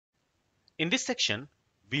In this section,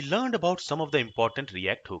 we learned about some of the important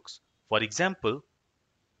React hooks. For example,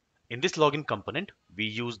 in this login component, we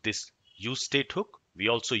used this useState hook. We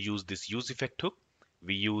also used this useEffect hook.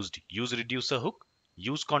 We used useReducer hook,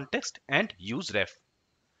 useContext, and useRef.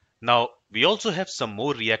 Now, we also have some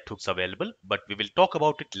more React hooks available, but we will talk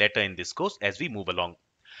about it later in this course as we move along.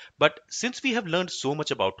 But since we have learned so much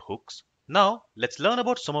about hooks, now let's learn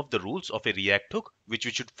about some of the rules of a React hook which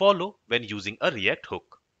we should follow when using a React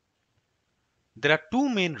hook. There are two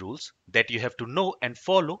main rules that you have to know and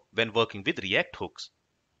follow when working with React hooks.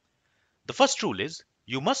 The first rule is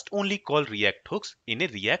you must only call React hooks in a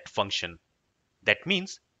React function. That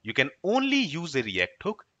means you can only use a React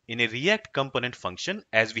hook in a React component function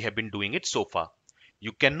as we have been doing it so far.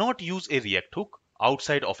 You cannot use a React hook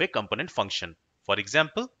outside of a component function. For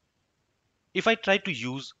example, if I try to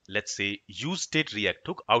use, let's say, useState React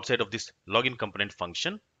hook outside of this login component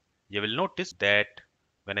function, you will notice that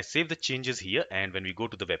when I save the changes here and when we go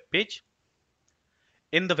to the web page,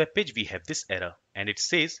 in the web page we have this error and it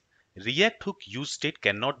says React hook useState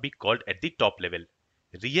cannot be called at the top level.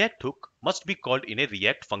 React hook must be called in a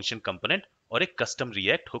React function component or a custom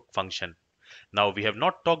React hook function. Now we have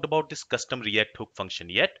not talked about this custom React hook function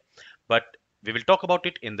yet, but we will talk about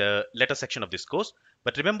it in the later section of this course.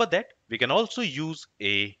 But remember that we can also use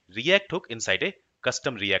a React hook inside a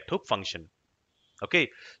custom React hook function.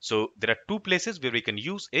 Okay, so there are two places where we can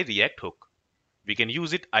use a React hook. We can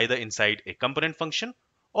use it either inside a component function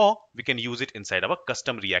or we can use it inside our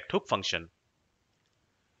custom React hook function.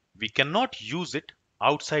 We cannot use it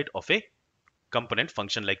outside of a component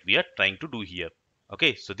function like we are trying to do here.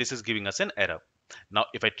 Okay, so this is giving us an error. Now,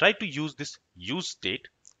 if I try to use this useState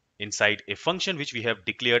inside a function which we have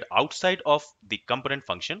declared outside of the component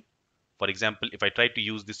function, for example, if I try to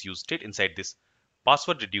use this useState inside this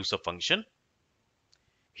password reducer function,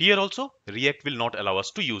 here also React will not allow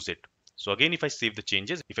us to use it. So again, if I save the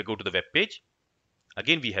changes, if I go to the web page,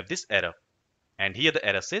 again we have this error. And here the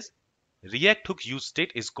error says React hook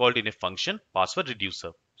useState is called in a function password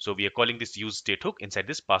reducer. So we are calling this useState hook inside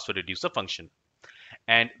this password reducer function.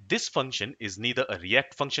 And this function is neither a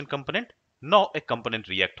React function component nor a component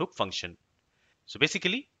React hook function. So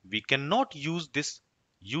basically, we cannot use this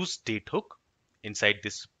useState hook inside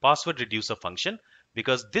this password reducer function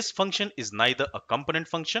because this function is neither a component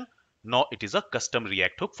function nor it is a custom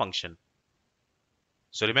React hook function.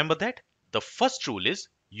 So remember that the first rule is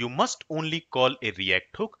you must only call a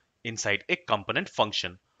React hook inside a component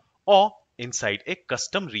function or inside a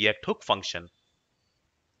custom React hook function.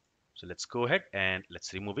 So let's go ahead and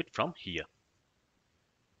let's remove it from here.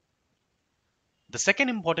 The second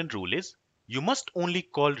important rule is you must only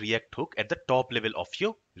call React hook at the top level of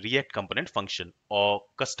your React component function or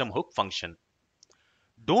custom hook function.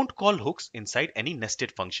 Don't call hooks inside any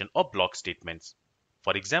nested function or block statements.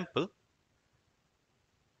 For example,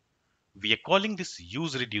 we are calling this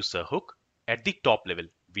useReducer hook at the top level.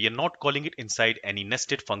 We are not calling it inside any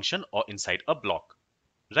nested function or inside a block,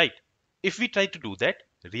 right? If we try to do that,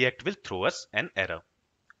 React will throw us an error.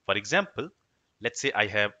 For example, let's say I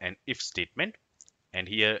have an if statement and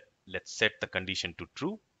here let's set the condition to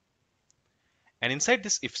true. And inside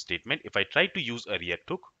this if statement, if I try to use a React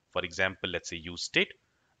hook, for example, let's say useState,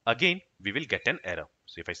 again, we will get an error.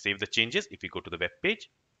 So if I save the changes, if we go to the web page,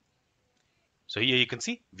 so here you can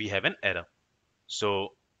see we have an error.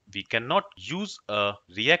 So we cannot use a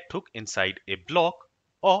React hook inside a block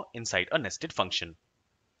or inside a nested function.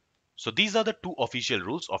 So these are the two official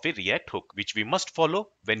rules of a React hook which we must follow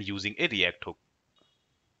when using a React hook.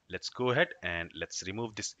 Let's go ahead and let's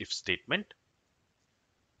remove this if statement.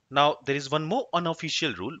 Now there is one more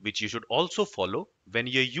unofficial rule which you should also follow when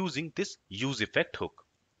you're using this useEffect hook.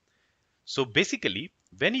 So basically,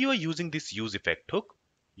 when you are using this useEffect hook,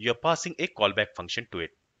 you are passing a callback function to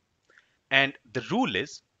it. And the rule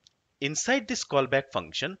is, inside this callback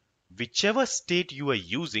function, whichever state you are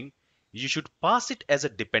using, you should pass it as a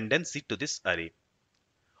dependency to this array.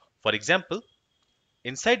 For example,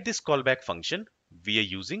 inside this callback function, we are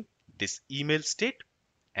using this email state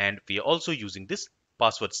and we are also using this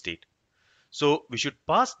password state. So we should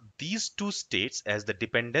pass these two states as the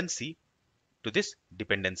dependency to this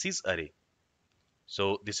dependencies array.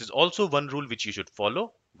 So this is also one rule which you should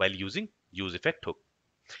follow while using useEffect hook.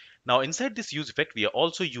 Now inside this useEffect, we are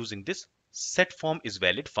also using this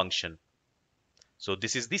setFormIsValid function. So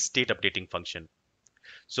this is the state updating function.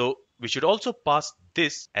 So we should also pass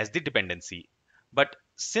this as the dependency. But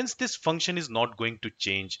since this function is not going to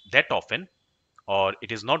change that often, or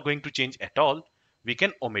it is not going to change at all, we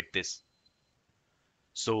can omit this.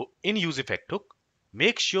 So in useEffect hook,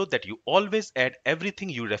 make sure that you always add everything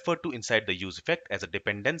you refer to inside the useEffect as a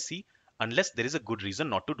dependency unless there is a good reason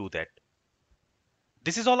not to do that.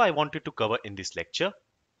 This is all I wanted to cover in this lecture.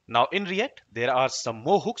 Now in React, there are some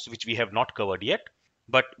more hooks which we have not covered yet,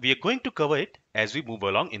 but we are going to cover it as we move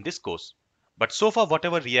along in this course. But so far,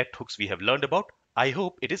 whatever React hooks we have learned about, I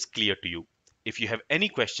hope it is clear to you. If you have any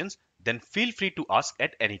questions, then feel free to ask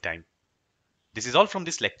at any time. This is all from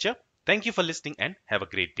this lecture. Thank you for listening and have a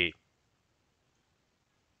great day.